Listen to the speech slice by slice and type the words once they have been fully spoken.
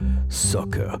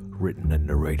Sucker, written and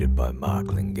narrated by Mark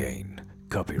Lingane.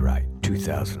 Copyright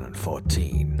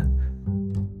 2014.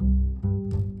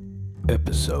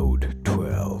 Episode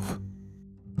 12.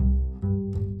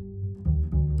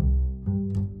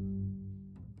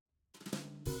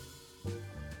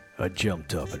 I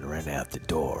jumped up and ran out the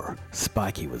door.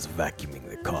 Spiky was vacuuming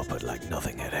the carpet like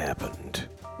nothing had happened.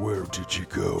 Where did you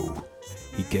go?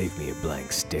 He gave me a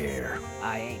blank stare.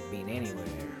 I ain't been anywhere.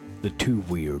 The two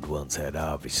weird ones had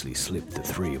obviously slipped the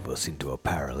three of us into a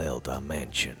parallel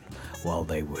dimension. While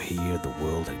they were here, the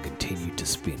world had continued to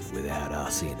spin without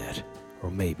us in it.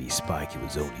 Or maybe Spiky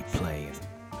was only playing,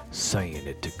 saying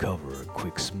it to cover a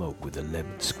quick smoke with a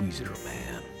lemon squeezer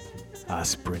man. I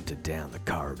sprinted down the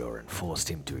corridor and forced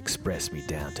him to express me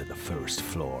down to the first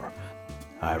floor.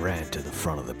 I ran to the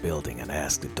front of the building and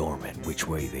asked the doorman which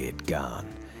way they had gone.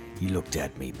 He looked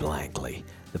at me blankly.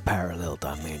 The parallel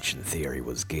dimension theory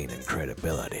was gaining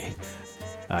credibility.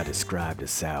 I described a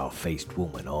sour-faced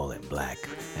woman all in black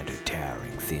and her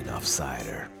towering thin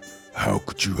offsider. How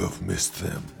could you have missed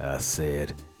them? I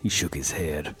said. He shook his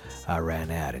head. I ran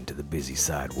out into the busy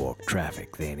sidewalk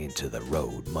traffic, then into the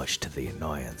road, much to the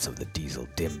annoyance of the diesel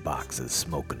dim boxes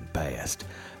smoking past.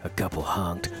 A couple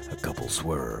honked, a couple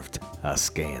swerved. I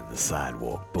scanned the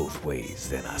sidewalk both ways,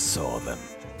 then I saw them.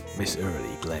 Miss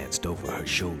Early glanced over her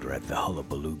shoulder at the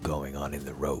hullabaloo going on in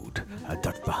the road. I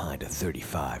ducked behind a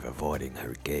 35, avoiding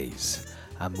her gaze.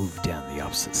 I moved down the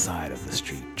opposite side of the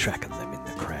street, tracking them in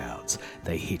the crowds.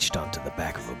 They hitched onto the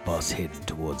back of a bus heading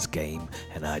towards Game,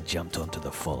 and I jumped onto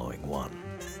the following one.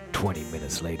 20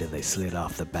 minutes later, they slid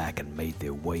off the back and made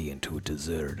their way into a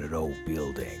deserted old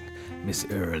building. Miss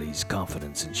Early's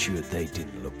confidence ensured they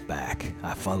didn't look back.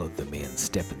 I followed them in,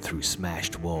 stepping through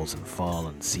smashed walls and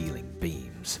fallen ceiling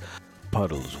beams.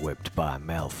 Puddles whipped by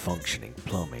malfunctioning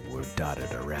plumbing were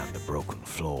dotted around the broken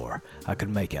floor. I could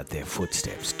make out their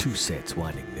footsteps, two sets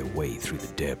winding their way through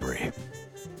the debris.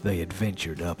 They had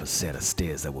ventured up a set of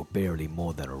stairs that were barely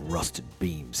more than a rusted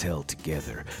beams held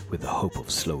together with the hope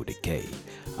of slow decay.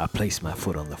 I placed my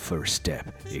foot on the first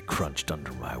step. It crunched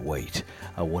under my weight.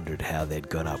 I wondered how they'd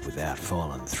got up without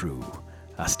falling through.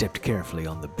 I stepped carefully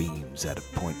on the beams at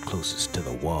a point closest to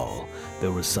the wall.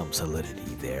 There was some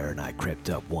solidity there, and I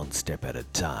crept up one step at a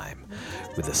time.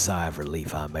 With a sigh of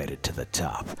relief, I made it to the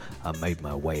top. I made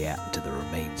my way out into the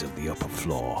remains of the upper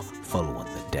floor, following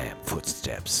the damn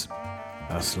footsteps.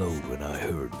 I slowed when I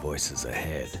heard voices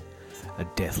ahead. A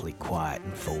deathly quiet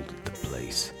enfolded the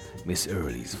place. Miss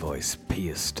Early's voice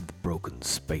pierced the broken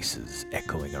spaces,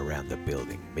 echoing around the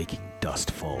building, making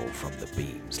dust fall from the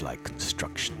beams like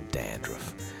construction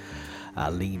dandruff. I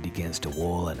leaned against a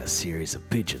wall and a series of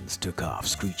pigeons took off,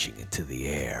 screeching into the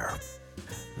air.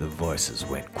 The voices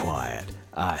went quiet.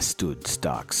 I stood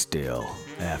stock still.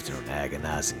 After an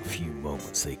agonizing few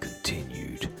moments, they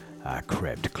continued. I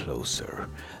crept closer.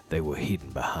 They were hidden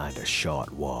behind a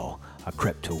short wall. I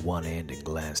crept to one end and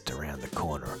glanced around the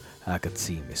corner. I could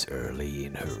see Miss Early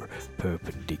in her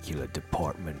perpendicular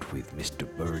department with Mr.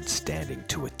 Bird standing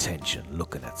to attention,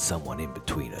 looking at someone in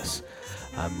between us.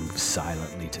 I moved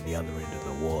silently to the other end of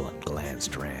the wall and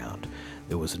glanced round.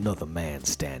 There was another man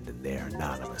standing there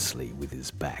anonymously with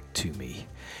his back to me.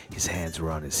 His hands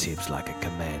were on his hips like a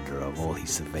commander of all he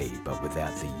surveyed, but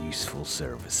without the useful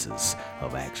services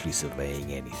of actually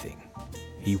surveying anything.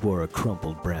 He wore a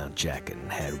crumpled brown jacket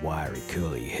and had wiry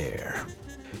curly hair.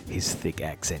 His thick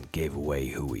accent gave away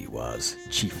who he was,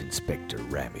 Chief Inspector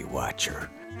Rami Watcher.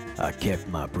 I kept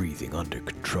my breathing under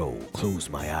control, closed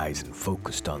my eyes and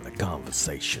focused on the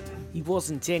conversation. He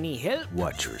wasn't any help.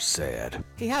 Watcher said.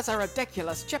 He has a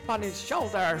ridiculous chip on his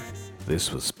shoulder.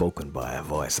 This was spoken by a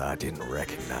voice I didn't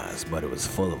recognize, but it was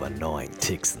full of annoying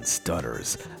tics and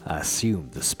stutters. I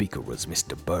assumed the speaker was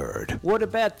Mr. Bird. What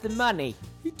about the money?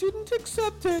 He didn't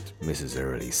accept it, Mrs.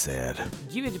 Early said.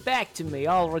 Give it back to me.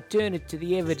 I'll return it to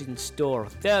the evidence store.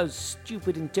 Those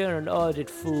stupid internal audit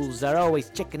fools are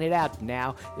always checking it out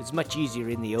now. It's much easier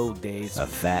in the old days. A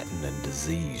fattened and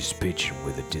diseased pigeon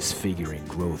with a disfiguring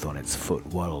growth on its foot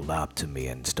waddled up to me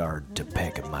and started to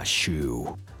peck at my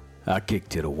shoe. I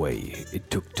kicked it away.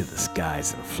 It took to the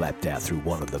skies and flapped out through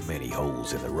one of the many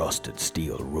holes in the rusted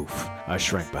steel roof. I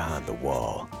shrank behind the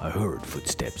wall. I heard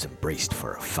footsteps and braced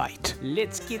for a fight.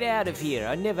 Let's get out of here.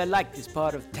 I never liked this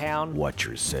part of town.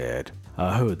 Watcher said.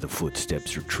 I heard the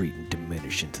footsteps retreat and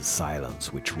diminish into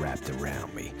silence which wrapped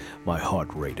around me. My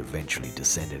heart rate eventually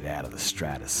descended out of the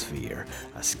stratosphere.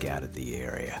 I scouted the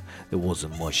area. There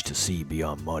wasn't much to see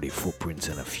beyond muddy footprints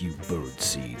and a few bird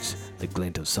seeds. The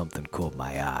glint of something caught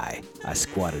my eye. I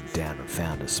squatted down and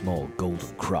found a small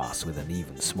golden cross with an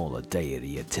even smaller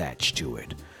deity attached to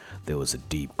it. there was a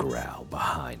deep growl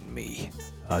behind me.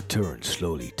 I turned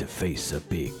slowly to face a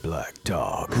big black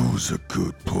dog. Who's a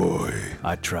good boy?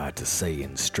 I tried to say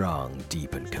in strong,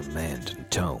 deep and commanding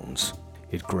tones.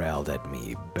 It growled at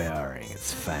me, baring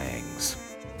its fangs.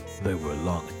 They were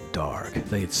long and dark.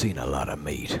 They had seen a lot of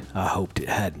meat. I hoped it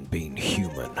hadn't been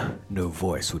human. No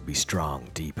voice would be strong,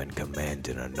 deep, and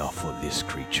commanding enough for this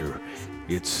creature.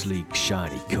 Its sleek,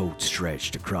 shiny coat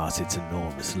stretched across its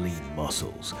enormous lean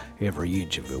muscles. Every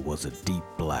inch of it was a deep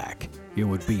black. It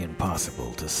would be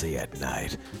impossible to see at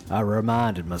night. I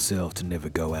reminded myself to never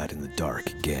go out in the dark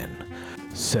again.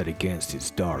 Set against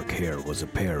its dark hair was a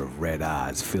pair of red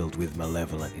eyes filled with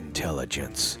malevolent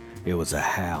intelligence. It was a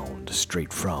hound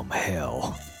straight from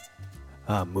hell.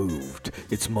 I moved.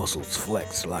 Its muscles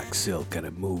flexed like silk and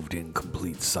it moved in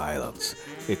complete silence.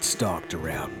 It stalked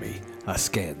around me. I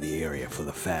scanned the area for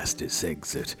the fastest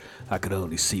exit. I could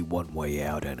only see one way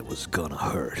out and it was gonna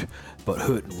hurt. But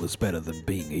hurting was better than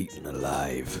being eaten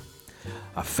alive.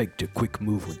 I faked a quick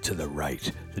movement to the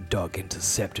right. The dog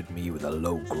intercepted me with a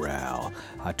low growl.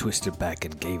 I twisted back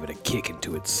and gave it a kick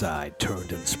into its side,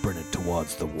 turned and sprinted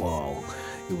towards the wall.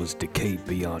 It was decayed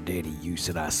beyond any use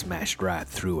and I smashed right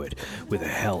through it, with a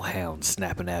hellhound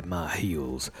snapping at my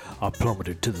heels. I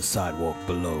plummeted to the sidewalk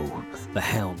below. The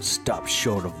hound stopped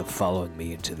short of the following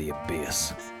me into the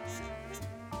abyss.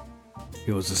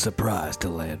 It was a surprise to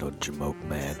land on Jamoke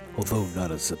Man, although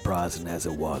not as surprising as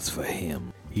it was for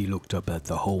him. He looked up at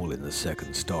the hole in the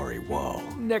second-story wall.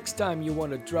 Next time you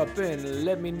want to drop in,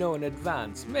 let me know in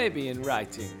advance, maybe in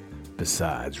writing.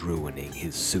 Besides ruining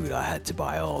his suit, I had to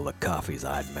buy all the coffees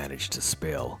I'd managed to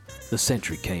spill. The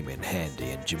Sentry came in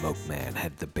handy and Jamoke Man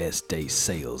had the best day's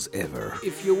sales ever.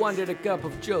 If you wanted a cup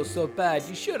of Joe so bad,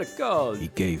 you should have called. He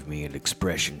gave me an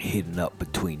expression hidden up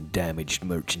between damaged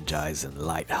merchandise and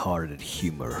light-hearted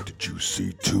humor. Did you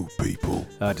see two people?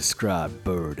 I described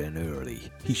Bird and Early.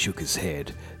 He shook his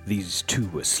head. These two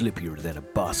were slippier than a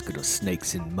basket of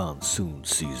snakes in monsoon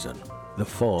season. The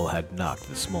fall had knocked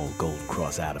the small gold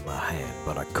cross out of my hand,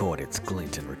 but I caught its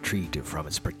glint and retrieved it from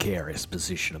its precarious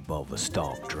position above a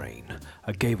storm drain.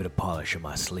 I gave it a polish of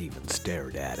my sleeve and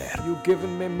stared at it. You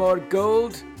giving me more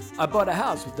gold? I bought a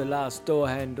house with the last door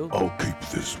handle. I'll keep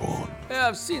this one. Yeah,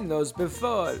 I've seen those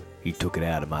before. He took it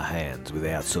out of my hands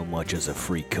without so much as a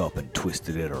free cup and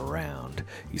twisted it around.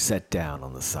 He sat down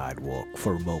on the sidewalk,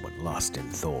 for a moment lost in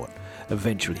thought.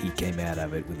 Eventually he came out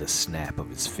of it with a snap of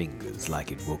his fingers like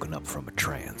he'd woken up from a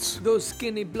trance. Those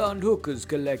skinny blonde hookers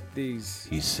collect these,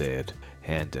 he said,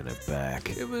 handing it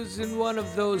back. It was in one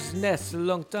of those nests a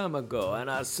long time ago, and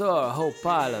I saw a whole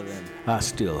pile of them. I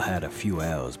still had a few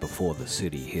hours before the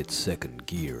city hit second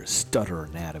gear,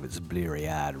 stuttering out of its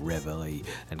bleary-eyed reveille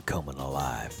and coming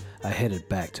alive. I headed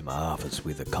back to my office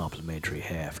with a complimentary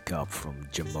half-cup from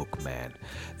Jamoke Man.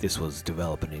 This was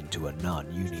developing into a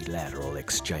non-unilateral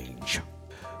exchange.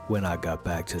 When I got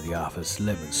back to the office,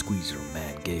 Lemon Squeezer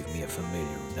Man gave me a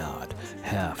familiar nod,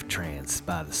 half-tranced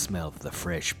by the smell of the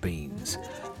fresh beans.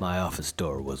 My office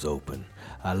door was open.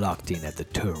 I locked in at the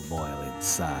turmoil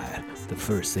inside. The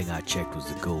first thing I checked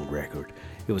was the gold record.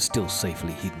 It was still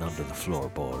safely hidden under the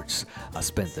floorboards. I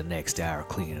spent the next hour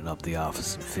cleaning up the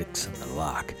office and fixing the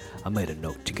lock. I made a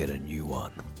note to get a new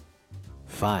one.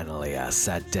 Finally, I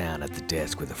sat down at the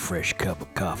desk with a fresh cup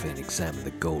of coffee and examined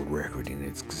the gold record in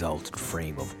its exalted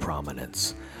frame of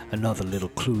prominence. Another little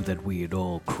clue that we had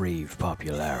all craved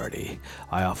popularity.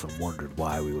 I often wondered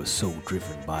why we were so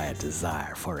driven by a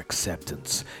desire for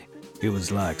acceptance. It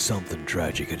was like something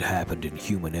tragic had happened in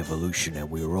human evolution and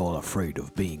we were all afraid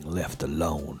of being left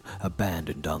alone,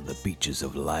 abandoned on the beaches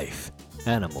of life.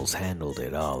 Animals handled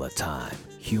it all the time.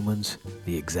 Humans,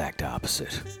 the exact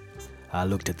opposite. I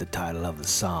looked at the title of the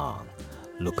song,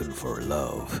 Looking for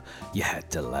Love. You had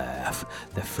to laugh.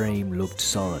 The frame looked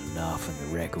solid enough and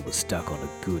the record was stuck on it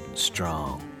good and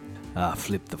strong. I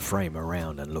flipped the frame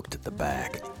around and looked at the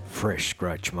back. Fresh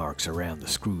scratch marks around the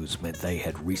screws meant they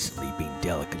had recently been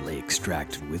delicately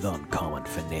extracted with uncommon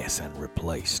finesse and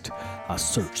replaced. I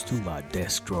searched through my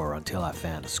desk drawer until I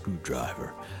found a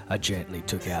screwdriver. I gently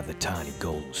took out the tiny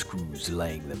golden screws,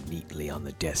 laying them neatly on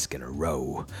the desk in a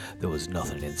row. There was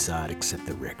nothing inside except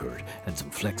the record and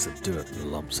some flecks of dirt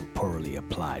and lumps of poorly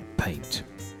applied paint.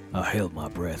 I held my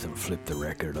breath and flipped the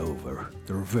record over.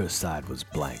 The reverse side was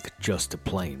blank, just a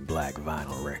plain black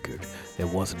vinyl record. There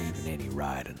wasn't even any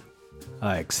writing.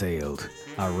 I exhaled.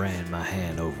 I ran my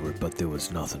hand over it, but there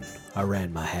was nothing. I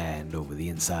ran my hand over the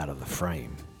inside of the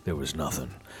frame. There was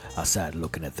nothing. I sat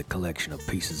looking at the collection of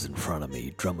pieces in front of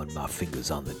me, drumming my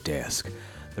fingers on the desk.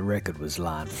 The record was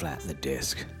lying flat in the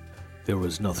desk. There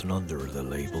was nothing under the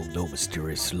label, no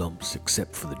mysterious lumps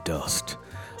except for the dust.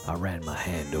 I ran my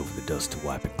hand over the dust to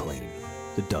wipe it clean.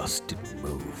 The dust didn't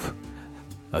move.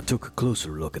 I took a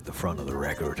closer look at the front of the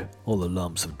record. All the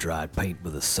lumps of dried paint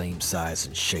were the same size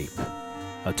and shape.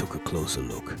 I took a closer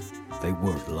look. They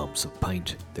weren't lumps of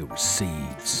paint, they were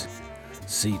seeds.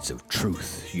 Seeds of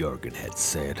truth, Jurgen had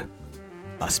said.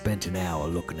 I spent an hour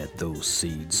looking at those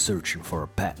seeds, searching for a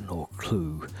pattern or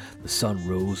clue. The sun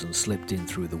rose and slipped in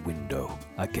through the window.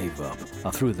 I gave up.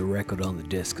 I threw the record on the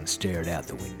desk and stared out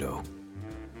the window.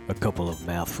 A couple of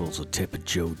mouthfuls of Tepid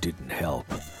Joe didn't help.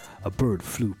 A bird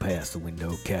flew past the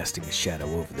window, casting a shadow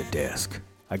over the desk.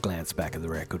 I glanced back at the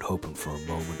record, hoping for a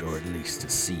moment or at least a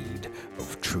seed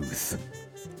of truth.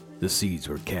 The seeds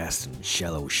were casting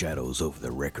shallow shadows over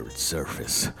the record's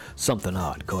surface. Something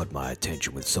odd caught my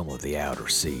attention with some of the outer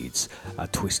seeds. I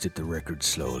twisted the record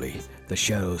slowly. The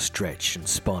shadows stretched and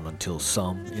spun until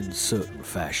some, in certain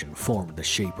fashion, formed the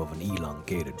shape of an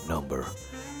elongated number.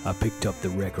 I picked up the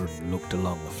record and looked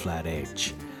along the flat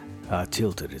edge. I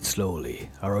tilted it slowly.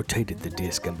 I rotated the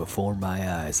disc, and before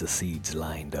my eyes the seeds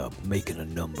lined up, making a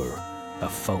number. A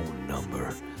phone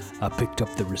number. I picked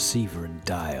up the receiver and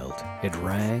dialed. It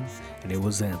rang, and it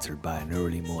was answered by an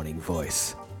early morning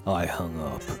voice. I hung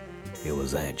up. It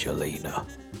was Angelina.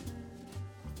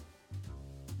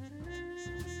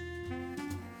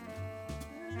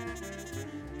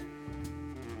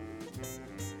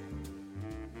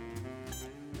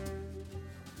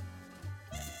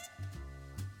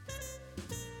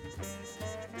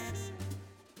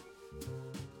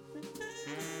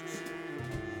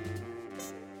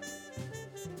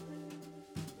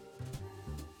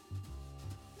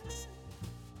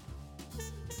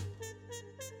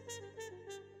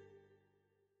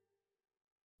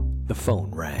 The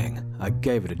phone rang. I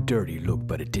gave it a dirty look,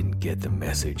 but it didn't get the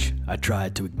message. I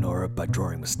tried to ignore it by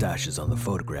drawing mustaches on the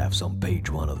photographs on page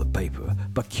 1 of the paper,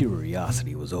 but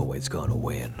curiosity was always gonna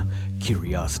win.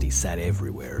 Curiosity sat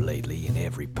everywhere lately, in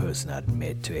every person I'd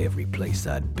met, to every place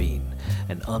I'd been.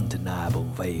 An undeniable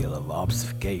veil of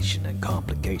obfuscation and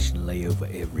complication lay over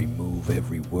every move,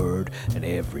 every word, and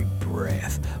every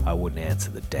breath. I wouldn't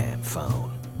answer the damn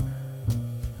phone.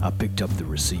 I picked up the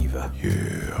receiver.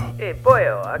 Yeah. Hey,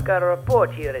 boyo, I got a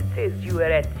report here. It says you were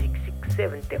at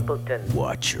 667 Templeton.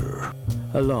 Watcher.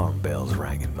 Alarm bells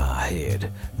rang in my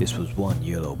head. This was one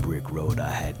yellow brick road I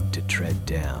had to tread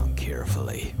down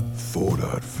carefully. Thought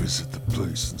I'd visit the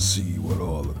place and see what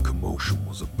all the commotion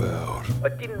was about. I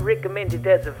didn't recommend it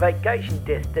as a vacation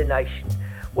destination.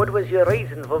 What was your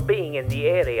reason for being in the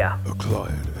area? A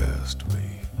client asked me.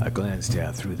 I glanced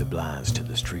out through the blinds to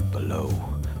the street below.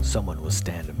 Someone was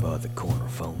standing by the corner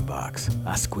phone box.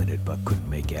 I squinted but couldn't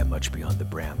make out much beyond the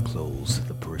brown clothes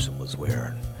the person was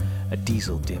wearing. A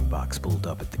diesel dim box pulled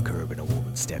up at the curb and a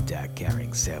woman stepped out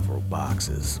carrying several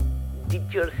boxes.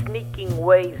 Did your sneaking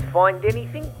ways find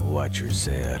anything? Watcher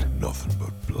said. Nothing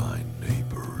but blind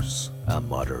neighbors. I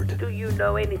muttered. Do you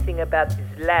know anything about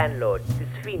this landlord, this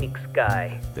Phoenix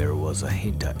guy? There was a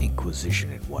hint of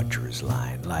inquisition in Watcher's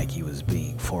line, like he was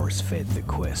being force-fed the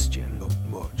question. Not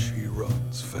much. He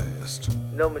runs fast.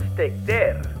 No mistake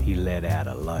there. He let out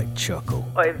a light chuckle.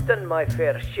 I've done my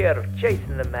fair share of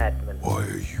chasing the madman. Why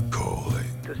are you calling?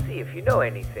 To see if you know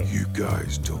anything. You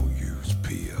guys don't use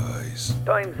PIs.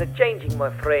 Times are changing,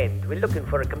 my friend. We're looking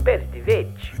for a competitive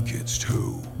edge. Against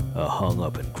who? I hung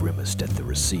up and grimaced at the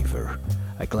receiver.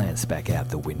 I glanced back out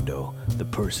the window. The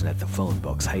person at the phone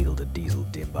box hailed a diesel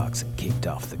dim box and kicked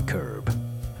off the curb.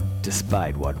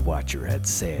 Despite what Watcher had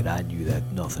said, I knew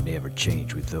that nothing ever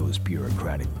changed with those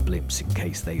bureaucratic blimps in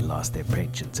case they lost their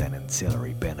pensions and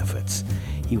ancillary benefits.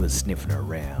 He was sniffing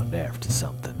around after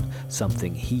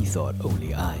something he thought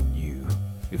only I knew.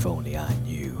 If only I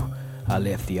knew. I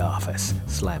left the office,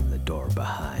 slamming the door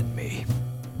behind me.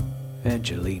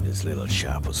 Angelina's little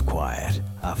shop was quiet.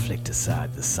 I flicked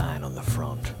aside the sign on the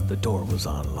front. The door was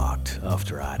unlocked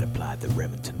after I'd applied the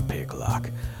Remington pick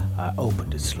lock. I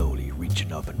opened it slowly,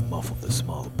 reaching up and muffled the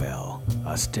small bell.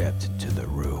 I stepped into the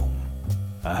room.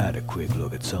 I had a quick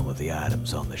look at some of the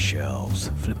items on the shelves.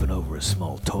 Flipping over a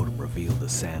small totem revealed the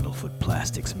Sandalfoot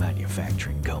Plastics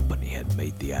Manufacturing Company had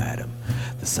made the item.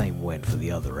 The same went for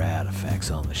the other artifacts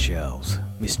on the shelves.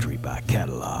 Mystery by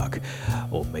catalog.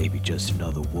 Or maybe just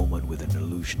another woman with an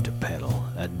illusion to peddle,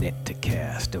 a net to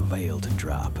cast, a veil to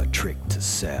drop, a trick to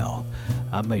sell.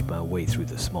 I made my way through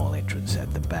the small entrance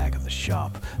at the back of the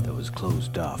shop that was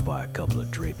closed off by a couple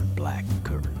of draped black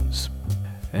curtains.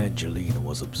 Angelina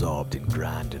was absorbed in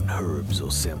grinding herbs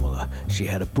or similar. She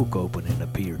had a book open and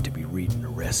appeared to be reading a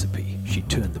recipe. She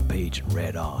turned the page and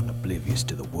read on, oblivious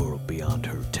to the world beyond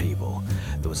her table.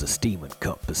 There was a steaming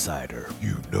cup beside her.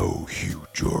 You know Hugh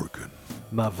Jorgen.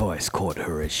 My voice caught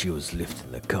her as she was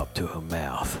lifting the cup to her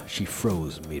mouth. She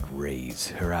froze mid-raise.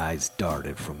 Her eyes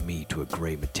darted from me to a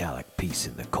gray metallic piece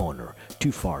in the corner,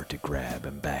 too far to grab,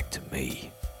 and back to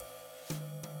me.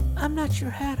 I'm not sure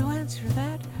how to answer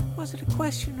that. Was it a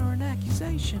question or an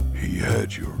accusation? He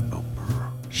had your number.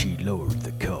 She lowered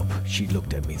the cup. She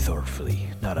looked at me thoughtfully,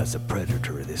 not as a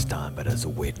predator this time, but as a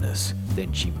witness.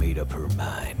 Then she made up her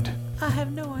mind. I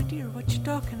have no idea what you're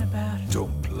talking about.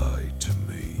 Don't lie to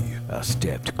me. I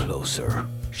stepped closer.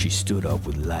 She stood up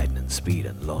with lightning speed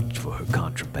and lunged for her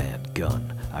contraband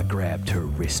gun. I grabbed her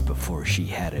wrist before she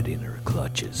had it in her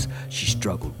clutches. She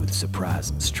struggled with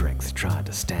surprising strength, trying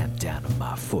to stamp down on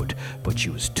my foot, but she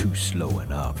was too slow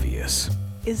and obvious.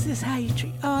 Is this how you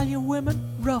treat all your women?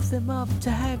 Rough them up to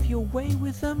have your way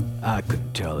with them? I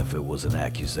couldn't tell if it was an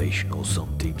accusation or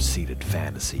some deep-seated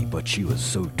fantasy, but she was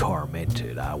so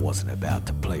tormented I wasn't about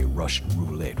to play Russian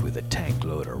roulette with a tank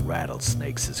load of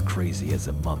rattlesnakes as crazy as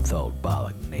a month-old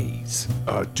bolognese.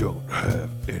 I don't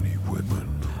have any women.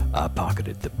 I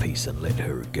pocketed the piece and let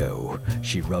her go.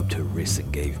 She rubbed her wrist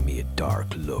and gave me a dark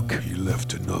look. He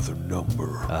left another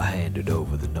number. I handed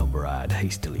over the number I had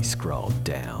hastily scrawled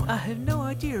down. I have no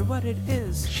idea what it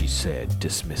is. She said,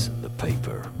 dismissing the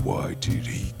paper. Why did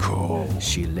he call?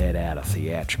 She let out a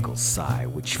theatrical sigh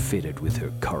which fitted with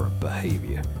her current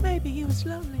behavior. Maybe he was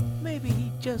lonely. Maybe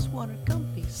he just wanted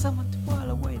company, someone to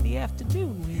while away the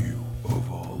afternoon with. You,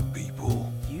 of all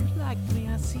people. You liked me,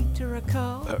 I seem to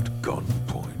recall. At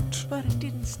gunpoint. But it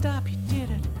didn't stop you, did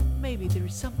it? Maybe there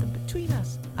is something between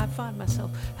us. I find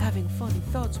myself having funny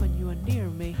thoughts when you are near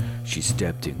me. She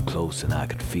stepped in close and I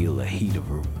could feel the heat of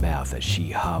her mouth as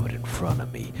she hovered in front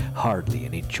of me, hardly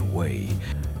an inch away.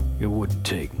 It wouldn't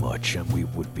take much and we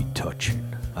would be touching.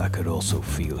 I could also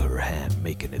feel her hand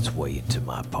making its way into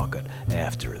my pocket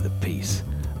after the piece.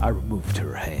 I removed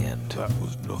her hand. That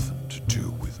was nothing to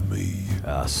do with me.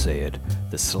 I said.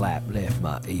 The slap left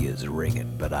my ears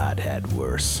ringing, but I'd had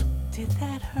worse. Did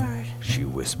that hurt? She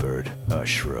whispered. I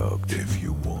shrugged. If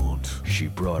you want. She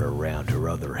brought around her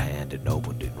other hand and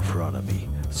opened it in front of me.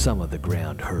 Some of the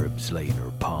ground herbs lay in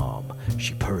her palm.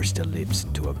 She pursed her lips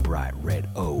into a bright red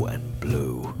O and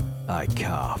blew. I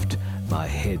coughed. My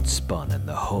head spun and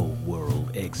the whole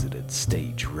world exited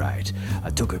stage right. I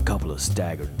took a couple of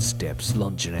staggering steps,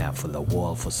 lunging out for the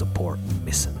wall for support and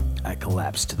missing. I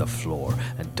collapsed to the floor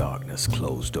and darkness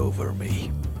closed over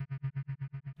me.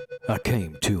 I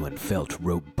came to and felt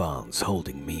rope bonds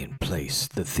holding me in place,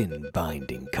 the thin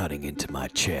binding cutting into my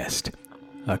chest.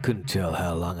 I couldn't tell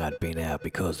how long I'd been out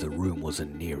because the room was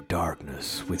in near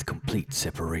darkness, with complete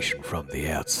separation from the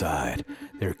outside.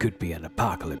 There could be an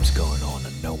apocalypse going on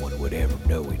and no one would ever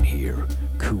know in here.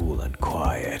 Cool and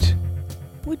quiet.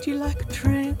 Would you like a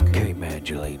drink? Came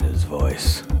Angelina's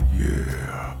voice.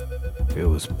 Yeah. It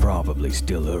was probably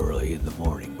still early in the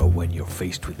morning, but when you're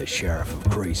faced with the sheriff of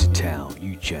Crazy Town,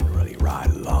 you generally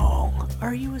ride along.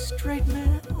 Are you a straight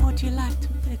man, or do you like to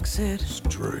mix it?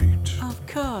 Straight. Of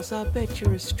course, I bet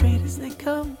you're as straight as they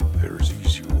come. There's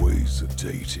easier ways of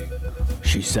dating.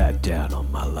 She sat down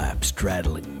on my lap,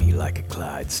 straddling me like a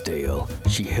Clydesdale.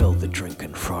 She held the drink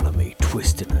in front of me,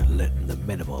 twisting and letting the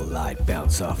minimal light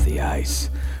bounce off the ice.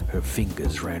 Her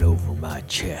fingers ran over my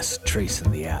chest,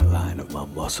 tracing the outline of my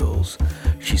muscles.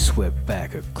 She swept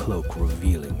back her cloak,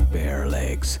 revealing bare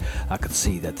legs. I could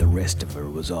see that the rest of her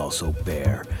was also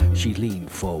bare. She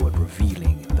leaned forward,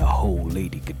 revealing the whole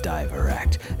Lady Godiva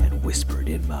act, and whispered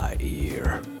in my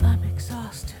ear. I'm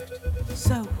exhausted,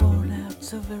 so worn out,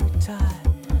 so very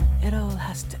tired. It all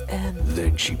has to end.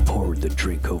 Then she poured the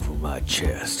drink over my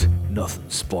chest. Nothing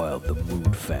spoiled the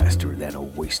mood faster than a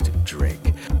wasted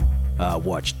drink. I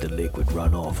watched the liquid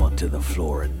run off onto the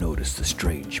floor and noticed the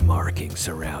strange markings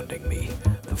surrounding me.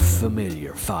 The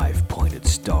familiar five-pointed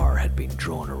star had been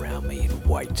drawn around me in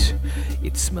white.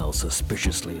 It smelled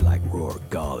suspiciously like raw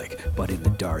garlic, but in the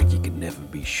dark you can never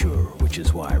be sure, which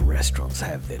is why restaurants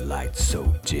have their lights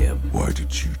so dim. Why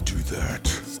did you do that?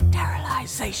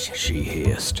 Sterilization. She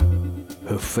hissed.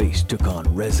 Her face took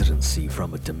on residency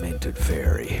from a demented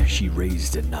fairy. She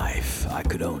raised a knife. I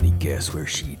could only guess where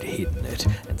she'd hidden it,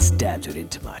 and stabbed it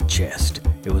into my chest.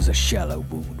 It was a shallow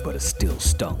wound, but it still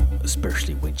stung,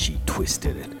 especially when she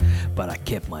twisted it. But I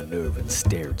kept my nerve and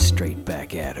stared straight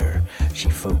back at her. She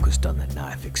focused on the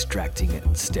knife, extracting it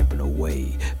and stepping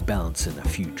away, balancing a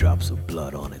few drops of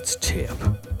blood on its tip.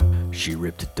 She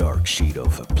ripped a dark sheet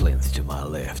off a plinth to my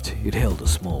left. It held a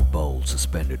small bowl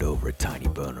suspended over a tiny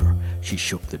burner. She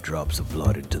shook the drops of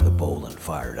blood into the bowl and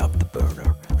fired up the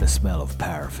burner. The smell of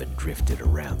paraffin drifted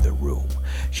around the room.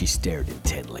 She stared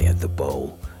intently at the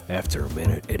bowl. After a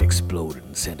minute, it exploded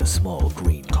and sent a small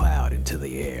green cloud into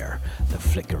the air. The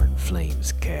flickering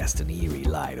flames cast an eerie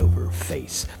light over her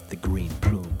face, the green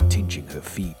plume tinging her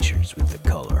features with the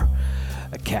color.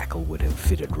 A cackle would have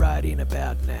fitted right in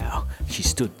about now. She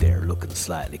stood there looking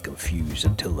slightly confused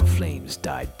until the flames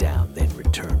died down, then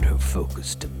returned her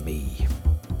focus to me.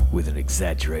 With an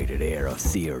exaggerated air of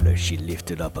theater, she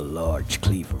lifted up a large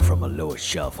cleaver from a lower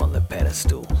shelf on the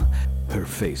pedestal. Her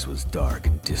face was dark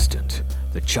and distant.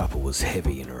 The chopper was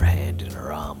heavy in her hand and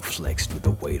her arm flexed with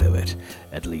the weight of it.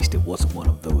 At least it wasn't one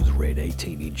of those red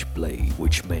 18-inch blades,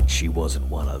 which meant she wasn't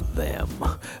one of them.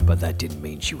 But that didn't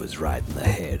mean she was right in the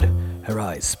head. Her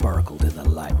eyes sparkled in the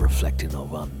light, reflecting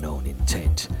of unknown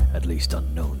intent, at least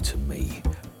unknown to me.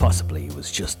 Possibly it was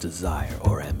just desire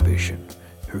or ambition.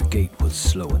 Her gait was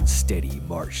slow and steady,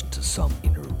 marching to some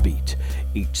inner beat.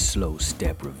 Each slow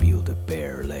step revealed a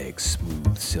bare leg,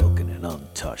 smooth, silken, and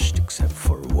untouched except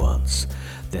for once.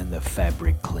 Then the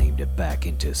fabric claimed it back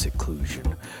into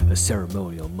seclusion. A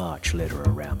ceremonial march led her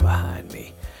around behind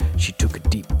me. She took a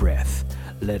deep breath.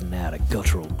 Letting out a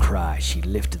guttural cry, she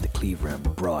lifted the cleaver and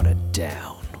brought it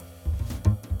down.